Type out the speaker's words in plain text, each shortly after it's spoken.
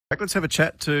Let's have a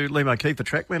chat to Liam O'Keefe, the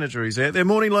track manager. He's out there.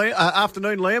 Morning, Liam.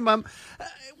 Afternoon, Liam.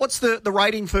 What's the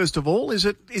rating, first of all? Is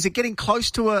it getting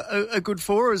close to a good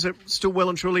 4, or is it still well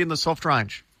and truly in the soft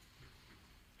range?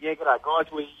 Yeah, g'day,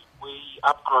 guys. We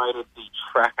upgraded the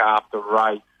track after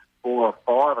race 4 or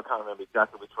 5. I can't remember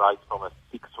exactly which race, from a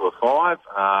 6 to a 5.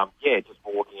 Just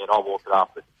walking in. I walked it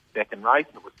after the second race,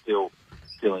 and it was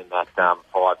still in that 5-6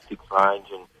 range.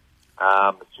 And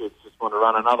the stewards just wanted to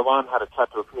run another one. Had a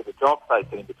chat to a few of the jocks. They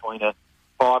said in between a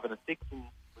 5 and a 6, and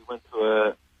we went to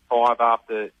a 5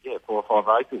 after 4 or 5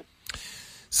 races.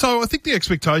 So I think the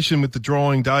expectation with the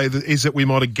drawing day is that we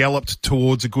might have galloped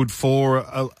towards a good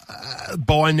 4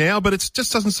 by now, but it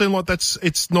just doesn't seem like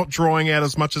it's not drawing out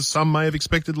as much as some may have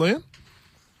expected, Liam.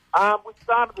 We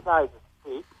started the day at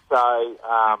 6, so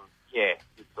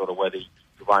it's sort of whether you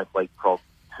won't leapfrog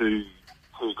too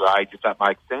grades, if that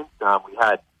makes sense. We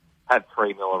had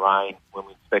 3 mil of rain when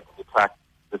we inspected the track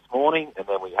this morning, and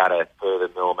then we had a further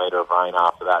millimetre of rain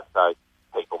after that, so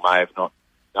people may have not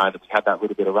known that we had that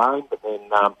little bit of rain, but then,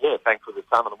 thankfully the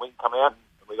sun and the wind come out,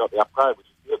 and we got the upgrade, which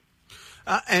is good.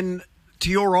 And to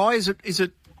your eye, is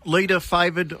it leader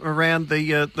favoured around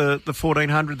the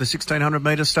 1400, the 1600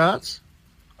 metre starts?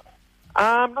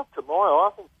 Not to my eye.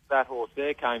 I think that horse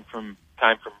there came from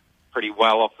pretty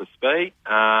well off the speed.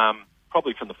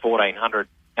 Probably from the 1400.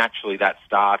 Naturally, that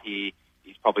start here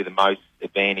is probably the most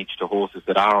advantage to horses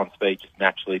that are on speed, just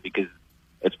naturally because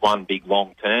it's one big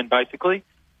long turn, basically.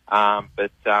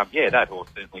 That horse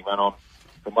certainly ran on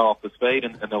from well off the speed,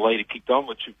 and the leader kicked on,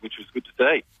 which was good to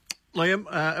see. Liam,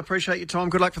 appreciate your time.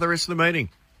 Good luck for the rest of the meeting.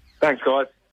 Thanks, guys.